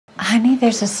Honey,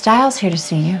 there's a Stiles here to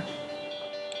see you.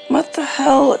 What the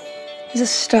hell is a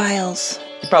Stiles?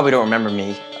 You probably don't remember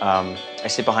me. I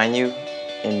sit behind you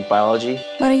in biology.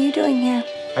 What are you doing here?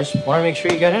 I just want to make sure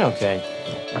you got in okay.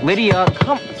 Lydia,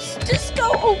 come. Just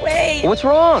go away. What's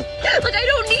wrong? Like, I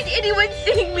don't need anyone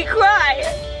seeing me cry.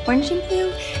 Orange and blue,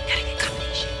 not a good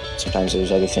combination. Sometimes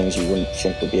there's other things you wouldn't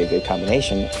think would be a good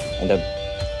combination end up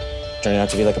turning out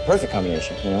to be like a perfect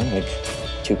combination, you know? Like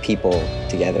two people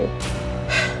together.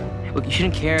 Look, you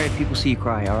shouldn't care if people see you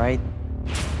cry, all right?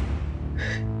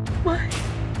 Why?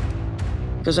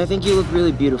 Because I think you look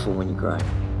really beautiful when you cry.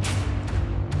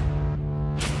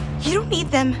 You don't need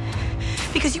them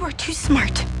because you are too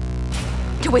smart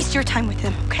to waste your time with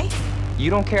them, okay? You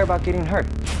don't care about getting hurt.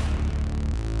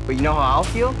 But you know how I'll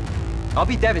feel? I'll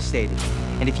be devastated.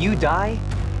 And if you die,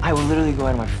 I will literally go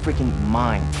out of my freaking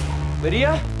mind.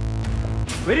 Lydia?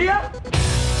 Lydia?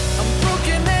 I'm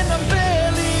broken and I'm